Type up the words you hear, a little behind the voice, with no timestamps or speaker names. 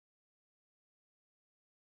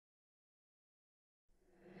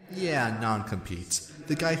Yeah, non-compete.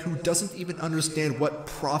 The guy who doesn't even understand what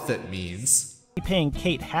profit means. Paying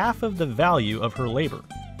Kate half of the value of her labor.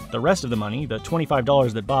 The rest of the money, the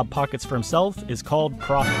 $25 that Bob pockets for himself, is called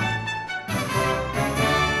profit.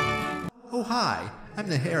 Oh hi, I'm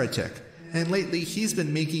the Heretic, and lately he's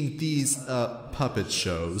been making these, puppet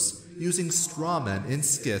shows, using strawmen in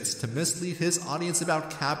skits to mislead his audience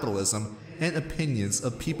about capitalism and opinions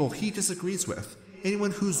of people he disagrees with.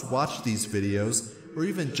 Anyone who's watched these videos, or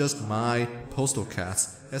even just my, Postal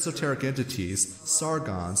Cats, Esoteric Entities,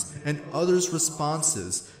 Sargons, and others'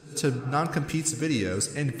 responses to Non-Compete's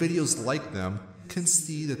videos and videos like them, can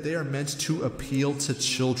see that they are meant to appeal to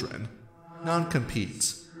children.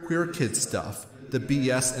 Non-Compete, queer kid stuff, the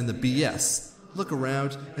BS and the BS. Look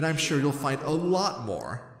around, and I'm sure you'll find a lot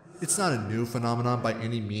more. It's not a new phenomenon by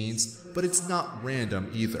any means, but it's not random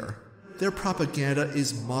either. Their propaganda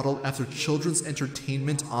is modeled after children's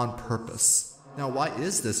entertainment on purpose. Now why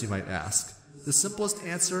is this, you might ask? The simplest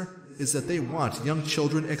answer is that they want young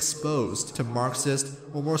children exposed to Marxist,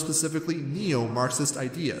 or more specifically neo-Marxist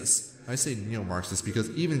ideas. I say neo-Marxist because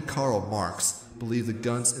even Karl Marx believed the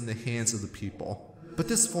gun's in the hands of the people. But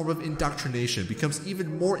this form of indoctrination becomes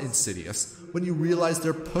even more insidious when you realize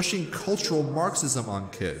they're pushing cultural Marxism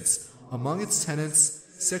on kids. Among its tenets,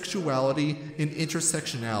 sexuality and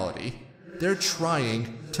intersectionality. They're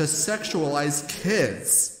trying to sexualize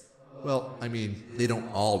kids. Well, I mean, they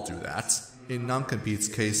don't all do that. In Non-Compete's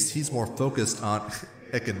case, he's more focused on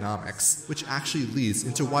economics, which actually leads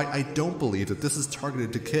into why I don't believe that this is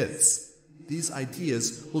targeted to kids. These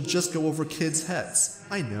ideas will just go over kids' heads.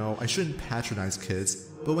 I know, I shouldn't patronize kids,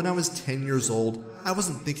 but when I was 10 years old, I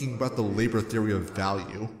wasn't thinking about the labor theory of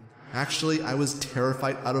value. Actually, I was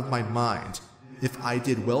terrified out of my mind if I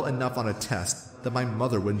did well enough on a test that my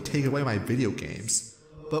mother wouldn't take away my video games.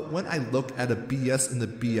 But when I look at a BS in the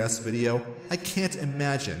BS video, I can't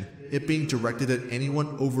imagine it being directed at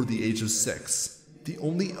anyone over the age of 6. The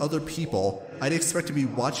only other people I'd expect to be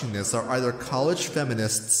watching this are either college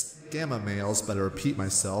feminists, gamma males, better repeat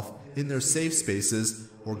myself, in their safe spaces,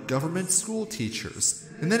 or government school teachers.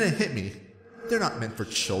 And then it hit me. They're not meant for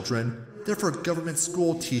children. They're for government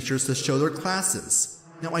school teachers to show their classes.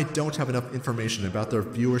 Now, I don't have enough information about their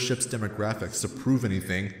viewership's demographics to prove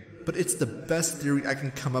anything, but it's the best theory I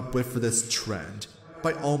can come up with for this trend.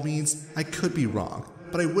 By all means, I could be wrong,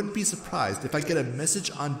 but I wouldn't be surprised if I get a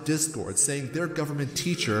message on Discord saying their government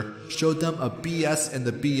teacher showed them a BS and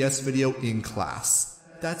the BS video in class.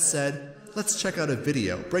 That said, let's check out a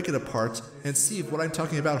video, break it apart, and see if what I'm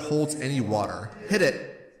talking about holds any water. Hit it!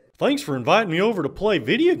 Thanks for inviting me over to play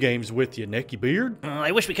video games with you, Neckbeard.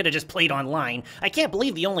 I wish we could have just played online. I can't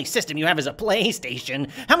believe the only system you have is a PlayStation.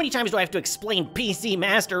 How many times do I have to explain PC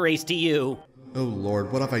Master Race to you? Oh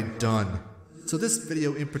lord, what have I done? So this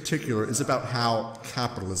video in particular is about how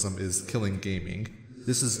capitalism is killing gaming.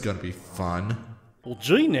 This is gonna be fun. Well,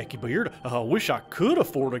 gee, Neckbeard, I wish I could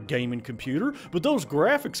afford a gaming computer, but those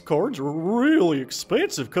graphics cards are really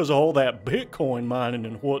expensive because of all that Bitcoin mining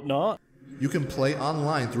and whatnot. You can play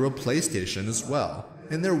online through a PlayStation as well,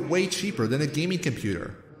 and they're way cheaper than a gaming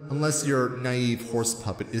computer. Unless your naive horse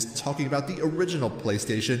puppet is talking about the original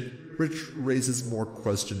PlayStation, which raises more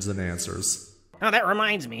questions than answers. Oh, that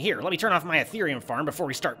reminds me. Here, let me turn off my Ethereum farm before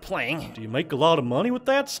we start playing. Do you make a lot of money with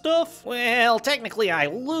that stuff? Well, technically I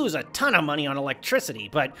lose a ton of money on electricity,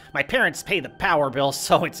 but my parents pay the power bill,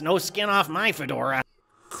 so it's no skin off my fedora.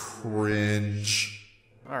 Cringe.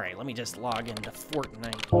 Alright, let me just log into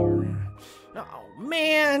Fortnite here. Oh,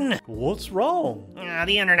 man! What's wrong?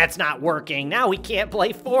 The internet's not working. Now we can't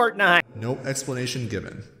play Fortnite. No explanation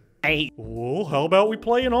given. Hey. Well, how about we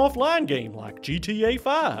play an offline game like GTA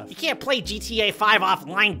 5? You can't play GTA 5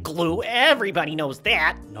 offline, Glue. Everybody knows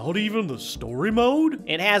that. Not even the story mode?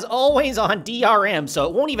 It has always on DRM, so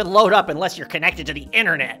it won't even load up unless you're connected to the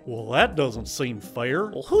internet. Well, that doesn't seem fair.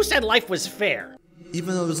 Well, who said life was fair?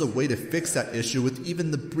 Even though there's a way to fix that issue with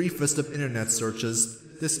even the briefest of internet searches,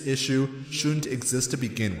 this issue shouldn't exist to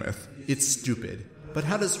begin with. It's stupid. But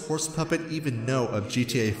how does Horse Puppet even know of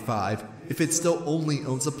GTA 5 if it still only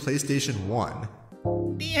owns a PlayStation 1?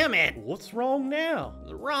 Damn it! What's wrong now?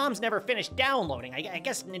 The ROMs never finished downloading. I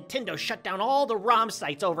guess Nintendo shut down all the ROM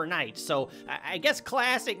sites overnight, so I guess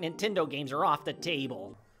classic Nintendo games are off the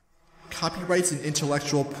table. Copyrights and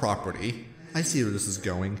intellectual property. I see where this is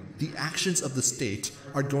going. The actions of the state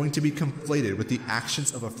are going to be conflated with the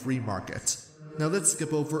actions of a free market. Now let's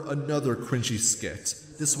skip over another cringy skit.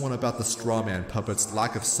 This one about the strawman puppet's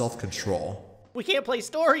lack of self-control. We can't play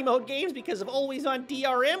story mode games because of always on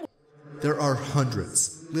DRM. There are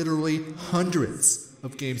hundreds, literally hundreds,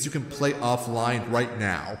 of games you can play offline right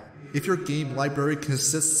now. If your game library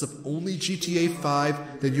consists of only GTA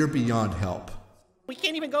 5, then you're beyond help. We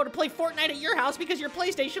can't even go to play Fortnite at your house because your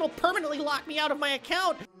PlayStation will permanently lock me out of my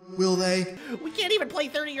account. Will they? We can't even play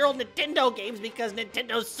 30-year-old Nintendo games because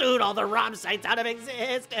Nintendo sued all the ROM sites out of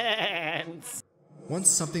existence. Once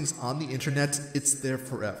something's on the internet, it's there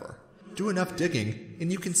forever. Do enough digging,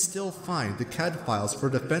 and you can still find the CAD files for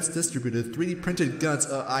defense-distributed 3D printed guns,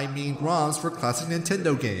 ROMs for classic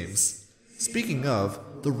Nintendo games. Speaking of,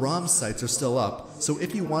 the ROM sites are still up, so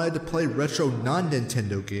if you wanted to play retro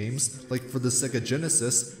non-Nintendo games, like for the Sega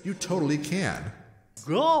Genesis, you totally can.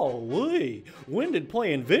 Golly, when did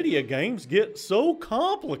playing video games get so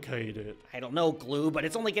complicated? I don't know, Glue, but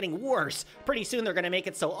it's only getting worse. Pretty soon they're gonna make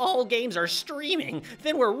it so all games are streaming.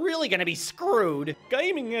 Then we're really gonna be screwed.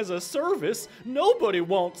 Gaming as a service? Nobody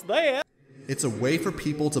wants that. It's a way for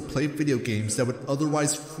people to play video games that would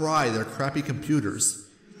otherwise fry their crappy computers.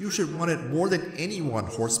 You should want it more than anyone,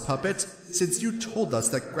 Horse Puppet, since you told us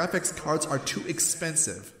that graphics cards are too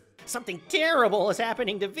expensive. Something terrible is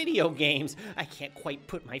happening to video games. I can't quite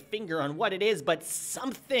put my finger on what it is, but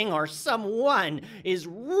something or someone is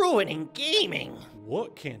ruining gaming.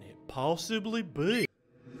 What can it possibly be?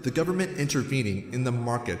 The government intervening in the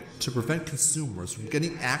market to prevent consumers from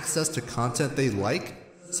getting access to content they like,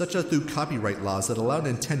 such as through copyright laws that allow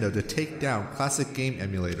Nintendo to take down classic game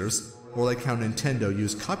emulators, or like how Nintendo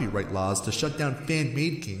used copyright laws to shut down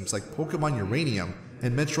fan-made games like Pokemon Uranium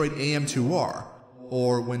and Metroid AM2R,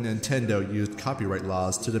 or when Nintendo used copyright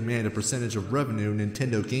laws to demand a percentage of revenue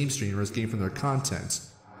Nintendo game streamers gain from their content.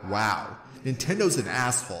 Wow, Nintendo's an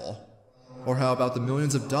asshole. Or how about the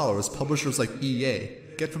millions of dollars publishers like EA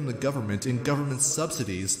get from the government in government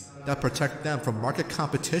subsidies that protect them from market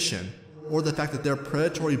competition, or the fact that their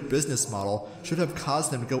predatory business model should have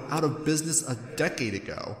caused them to go out of business a decade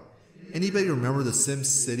ago. Anybody remember the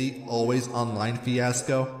SimCity Always Online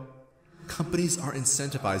fiasco? Companies are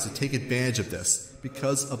incentivized to take advantage of this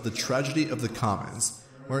because of the tragedy of the commons,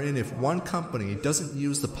 wherein if one company doesn't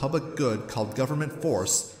use the public good called government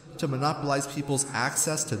force to monopolize people's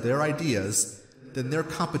access to their ideas, then their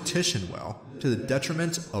competition will, to the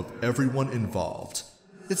detriment of everyone involved.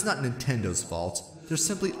 It's not Nintendo's fault, they're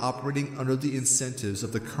simply operating under the incentives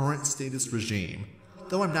of the current statist regime.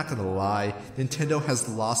 Though I'm not gonna lie, Nintendo has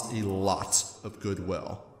lost a lot of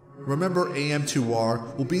goodwill. Remember,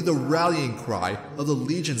 AM2R will be the rallying cry of the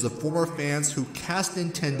legions of former fans who cast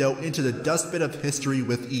Nintendo into the dustbin of history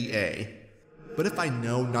with EA. But if I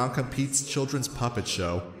know Noncompete's children's puppet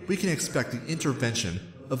show, we can expect the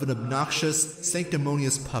intervention of an obnoxious,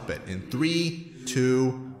 sanctimonious puppet in 3,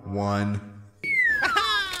 2, 1...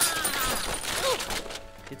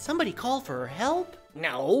 Did somebody call for help?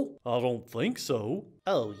 No. I don't think so.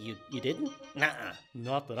 Oh, you didn't? Nuh-uh.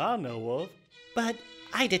 Not that I know of. But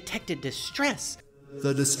I detected distress.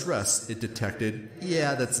 The distress it detected?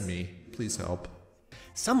 Yeah, that's me. Please help.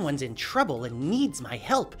 Someone's in trouble and needs my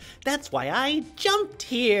help. That's why I jumped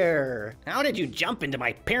here. How did you jump into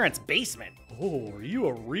my parents' basement? Oh, are you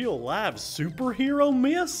a real live superhero,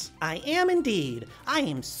 miss? I am indeed. I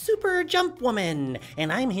am Super Jump Woman,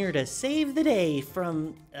 and I'm here to save the day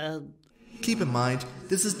from, Keep in mind,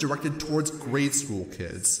 this is directed towards grade school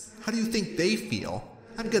kids. How do you think they feel?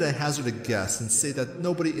 I'm gonna hazard a guess and say that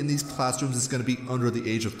nobody in these classrooms is gonna be under the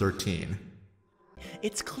age of 13.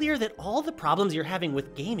 It's clear that all the problems you're having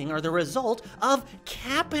with gaming are the result of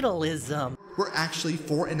capitalism. We're actually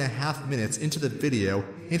 4.5 minutes into the video,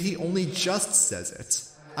 and he only just says it.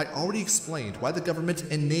 I already explained why the government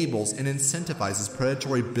enables and incentivizes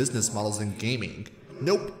predatory business models in gaming.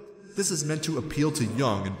 Nope, this is meant to appeal to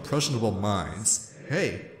young, impressionable minds.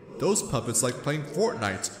 Hey, those puppets like playing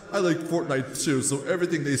Fortnite. I like Fortnite too, so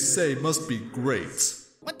everything they say must be great.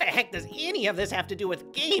 What the heck does any of this have to do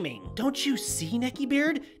with gaming? Don't you see,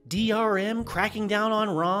 Neckybeard? DRM, cracking down on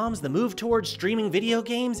ROMs, the move towards streaming video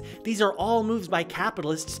games, these are all moves by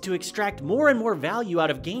capitalists to extract more and more value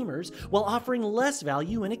out of gamers while offering less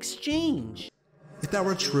value in exchange. If that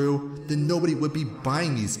were true, then nobody would be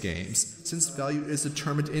buying these games, since value is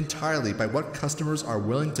determined entirely by what customers are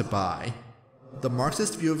willing to buy. The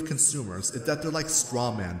Marxist view of consumers is that they're like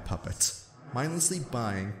straw man puppets, mindlessly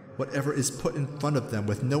buying whatever is put in front of them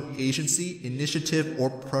with no agency, initiative,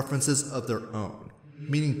 or preferences of their own,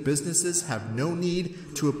 meaning businesses have no need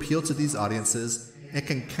to appeal to these audiences and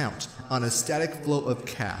can count on a static flow of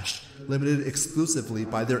cash, limited exclusively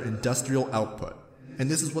by their industrial output.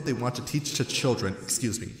 And this is what they want to teach to children,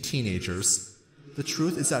 teenagers. The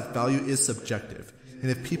truth is that value is subjective,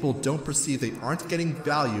 and if people don't perceive they aren't getting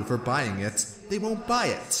value for buying it, they won't buy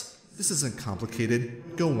it. This isn't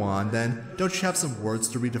complicated. Go on, then. Don't you have some words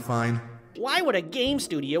to redefine? Why would a game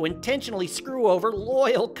studio intentionally screw over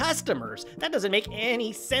loyal customers? That doesn't make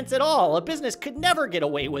any sense at all. A business could never get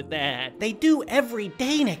away with that. They do every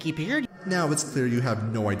day, Neckiebeard. Now it's clear you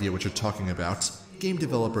have no idea what you're talking about. Game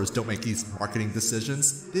developers don't make these marketing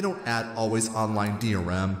decisions. They don't add always online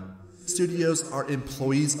DRM. Studios are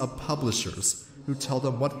employees of publishers who tell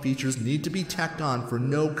them what features need to be tacked on for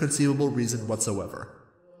no conceivable reason whatsoever.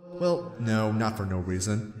 Well, no, not for no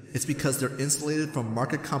reason. It's because they're insulated from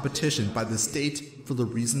market competition by the state for the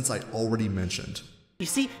reasons I already mentioned. You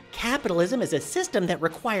see, capitalism is a system that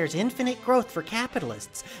requires infinite growth for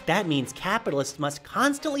capitalists. That means capitalists must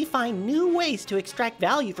constantly find new ways to extract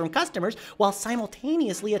value from customers while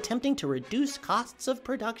simultaneously attempting to reduce costs of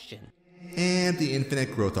production. And the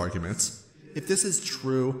infinite growth argument. If this is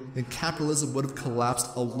true, then capitalism would have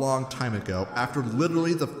collapsed a long time ago after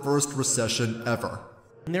literally the first recession ever.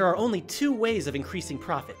 And there are only two ways of increasing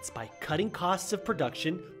profits, by cutting costs of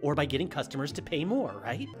production or by getting customers to pay more,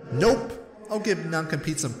 right? Nope! I'll give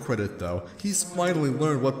Noncompete some credit though. He's finally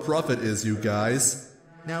learned what profit is, you guys.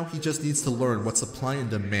 Now he just needs to learn what supply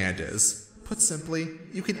and demand is. Put simply,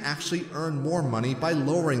 you can actually earn more money by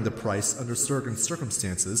lowering the price under certain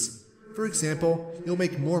circumstances. For example, you'll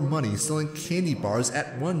make more money selling candy bars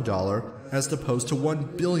at $1 as opposed to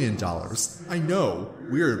 $1 billion. I know,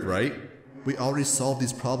 weird, right? We already solved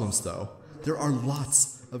these problems though. There are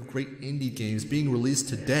lots of great indie games being released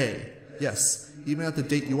today. Yes, even at the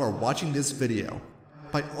date you are watching this video.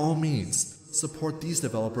 By all means, support these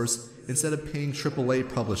developers instead of paying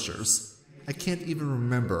AAA publishers. I can't even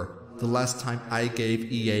remember the last time I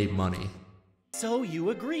gave EA money. So you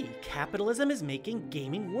agree, capitalism is making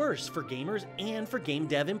gaming worse for gamers and for game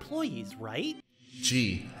dev employees, right?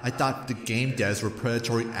 Gee, I thought the game devs were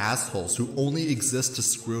predatory assholes who only exist to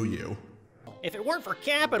screw you. If it weren't for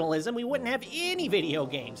capitalism, we wouldn't have any video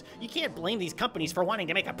games. You can't blame these companies for wanting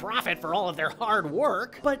to make a profit for all of their hard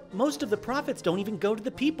work. But most of the profits don't even go to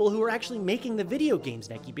the people who are actually making the video games,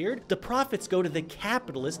 Neckiebeard. The profits go to the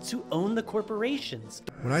capitalists who own the corporations.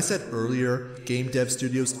 When I said earlier, game dev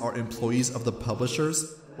studios are employees of the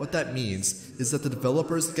publishers, what that means is that the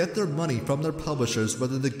developers get their money from their publishers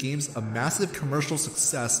whether the game's a massive commercial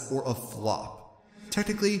success or a flop.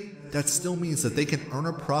 Technically, that still means that they can earn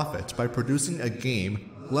a profit by producing a game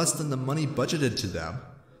less than the money budgeted to them.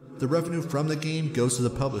 The revenue from the game goes to the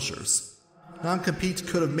publishers. Noncompete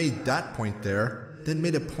could have made that point there, then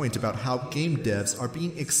made a point about how game devs are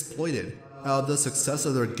being exploited out of the success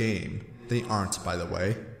of their game. They aren't, by the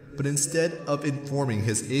way. But instead of informing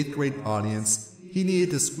his 8th grade audience, he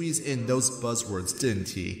needed to squeeze in those buzzwords, didn't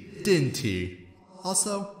he? Didn't he?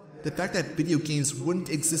 Also, the fact that video games wouldn't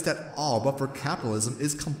exist at all but for capitalism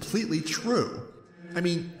is completely true. I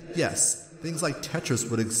mean, yes, things like Tetris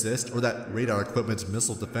would exist or that radar equipment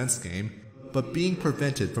missile defense game, but being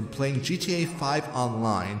prevented from playing GTA 5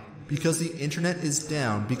 online because the internet is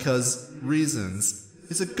down because reasons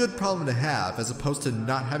is a good problem to have as opposed to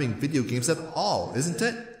not having video games at all, isn't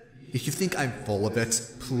it? If you think I'm full of it,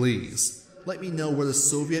 please, let me know where the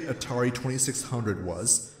Soviet Atari 2600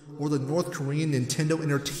 was, or the North Korean Nintendo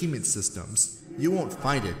Entertainment Systems. You won't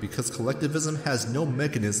find it because collectivism has no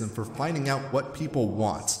mechanism for finding out what people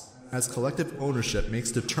want, as collective ownership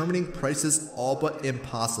makes determining prices all but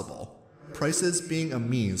impossible. Prices being a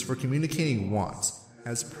means for communicating want,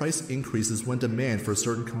 as price increases when demand for a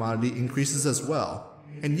certain commodity increases as well.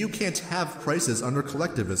 And you can't have prices under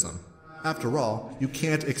collectivism. After all, you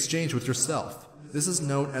can't exchange with yourself. This is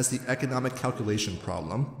known as the economic calculation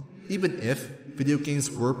problem. Even if video games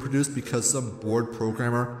were produced because some bored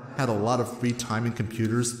programmer had a lot of free time in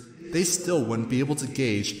computers, they still wouldn't be able to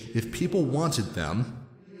gauge if people wanted them.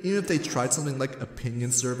 Even if they tried something like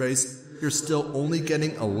opinion surveys, you're still only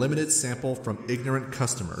getting a limited sample from ignorant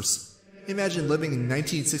customers. Imagine living in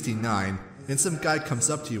 1969 and some guy comes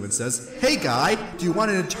up to you and says, "Hey guy, do you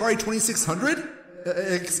want an Atari 2600?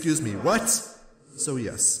 Excuse me, what?" So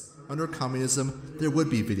yes, under communism, there would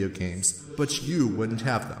be video games, but you wouldn't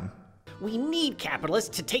have them. We need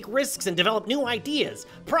capitalists to take risks and develop new ideas.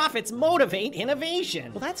 Profits motivate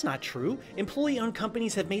innovation. Well, that's not true. Employee-owned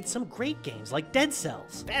companies have made some great games, like Dead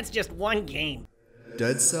Cells. That's just one game.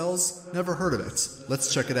 Dead Cells? Never heard of it.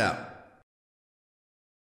 Let's check it out.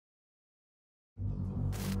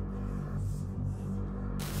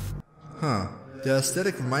 Huh. The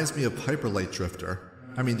aesthetic reminds me of Hyper Light Drifter.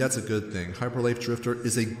 I mean, that's a good thing. Hyper Light Drifter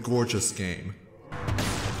is a gorgeous game.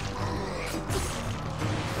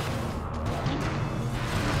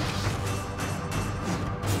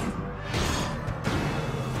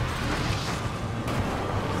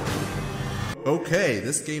 Okay,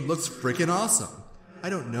 this game looks freaking awesome. I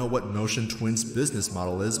don't know what Motion Twin's business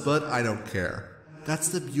model is, but I don't care. That's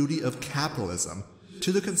the beauty of capitalism.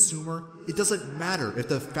 To the consumer, it doesn't matter if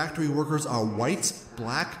the factory workers are white,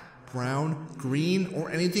 black, brown, green, or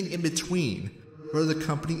anything in between, whether the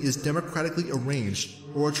company is democratically arranged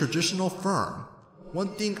or a traditional firm.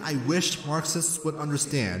 One thing I wish Marxists would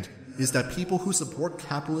understand is that people who support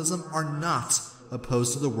capitalism are not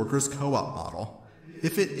opposed to the workers' co-op model.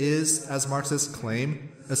 If it is, as Marxists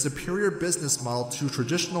claim, a superior business model to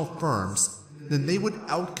traditional firms, then they would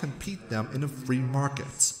outcompete them in a free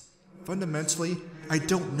market. Fundamentally, I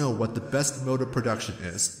don't know what the best mode of production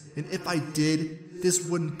is, and if I did, this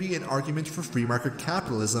wouldn't be an argument for free market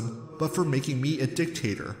capitalism, but for making me a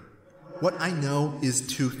dictator. What I know is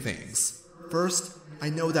two things. First, I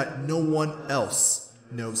know that no one else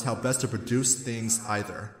knows how best to produce things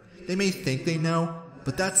either. They may think they know,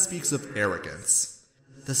 but that speaks of arrogance.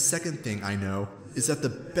 The second thing I know is that the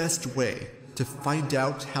best way to find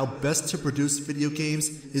out how best to produce video games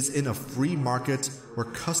is in a free market where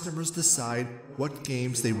customers decide what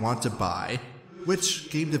games they want to buy. Which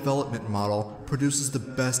game development model produces the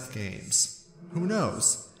best games? Who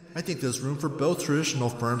knows? I think there's room for both traditional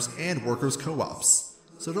firms and workers' co-ops.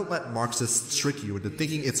 So don't let Marxists trick you into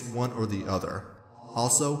thinking it's one or the other.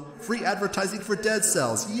 Also, free advertising for Dead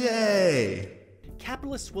Cells, yay!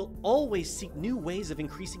 Capitalists will always seek new ways of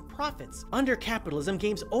increasing profits. Under capitalism,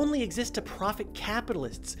 games only exist to profit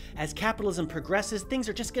capitalists. As capitalism progresses, things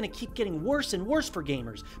are just going to keep getting worse and worse for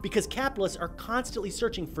gamers, because capitalists are constantly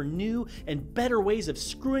searching for new and better ways of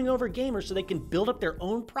screwing over gamers so they can build up their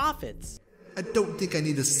own profits. I don't think I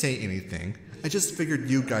need to say anything. I just figured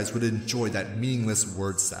you guys would enjoy that meaningless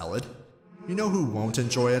word salad. You know who won't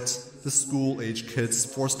enjoy it? The school-age kids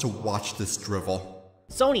forced to watch this drivel.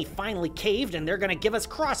 Sony finally caved and they're gonna give us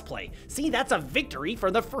crossplay. See, that's a victory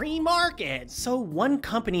for the free market. So one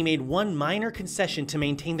company made one minor concession to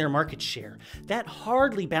maintain their market share. That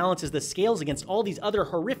hardly balances the scales against all these other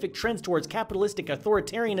horrific trends towards capitalistic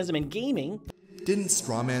authoritarianism in gaming. Didn't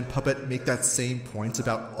Strawman Puppet make that same point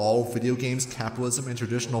about all video games capitalism and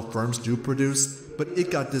traditional firms do produce, but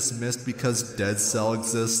it got dismissed because Dead Cell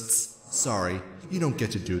exists? Sorry, you don't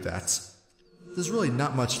get to do that. There's really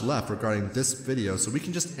not much left regarding this video, so we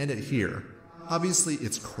can just end it here. Obviously,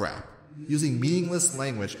 it's crap, using meaningless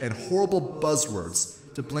language and horrible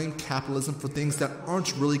buzzwords to blame capitalism for things that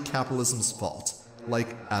aren't really capitalism's fault,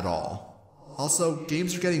 like at all. Also,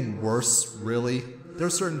 games are getting worse, really. There are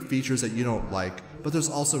certain features that you don't like, but there's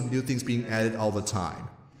also new things being added all the time.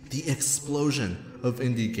 The explosion of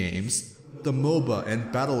indie games, the MOBA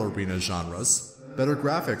and battle arena genres, better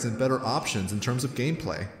graphics and better options in terms of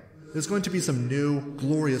gameplay. There's going to be some new,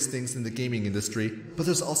 glorious things in the gaming industry, but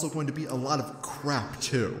there's also going to be a lot of crap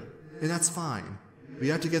too. And that's fine. We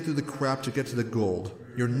have to get through the crap to get to the gold.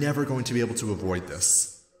 You're never going to be able to avoid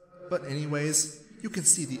this. But anyways, you can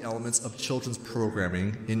see the elements of children's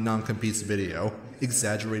programming in Noncompete's video,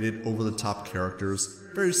 exaggerated over-the-top characters,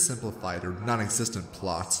 very simplified or non-existent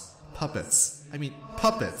plots, puppets.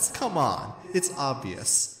 Puppets, come on, it's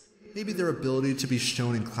obvious. Maybe their ability to be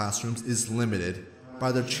shown in classrooms is limited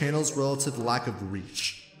by their channel's relative lack of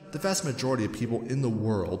reach. The vast majority of people in the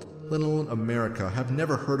world, let alone America, have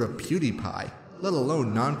never heard of PewDiePie, let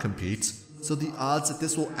alone Noncompete, so the odds that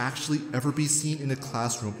this will actually ever be seen in a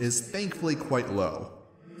classroom is thankfully quite low.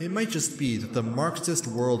 It might just be that the Marxist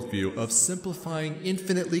worldview of simplifying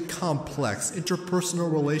infinitely complex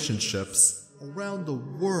interpersonal relationships around the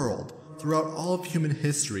world throughout all of human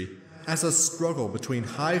history as a struggle between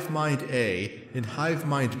hive mind A and hive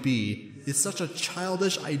mind B is such a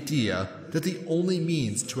childish idea that the only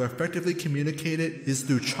means to effectively communicate it is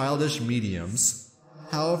through childish mediums.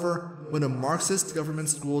 However, when a Marxist government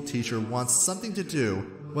school teacher wants something to do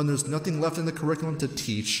when there's nothing left in the curriculum to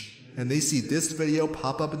teach, and they see this video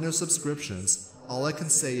pop up in their subscriptions, all I can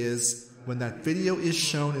say is, when that video is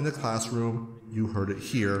shown in the classroom, you heard it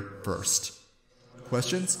here first.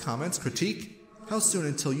 Questions, comments, critique? How soon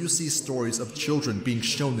until you see stories of children being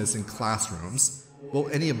shown this in classrooms? Will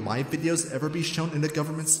any of my videos ever be shown in a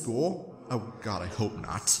government school? Oh god, I hope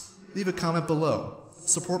not. Leave a comment below.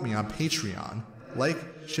 Support me on Patreon. Like,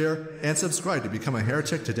 share, and subscribe to become a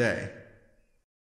heretic today.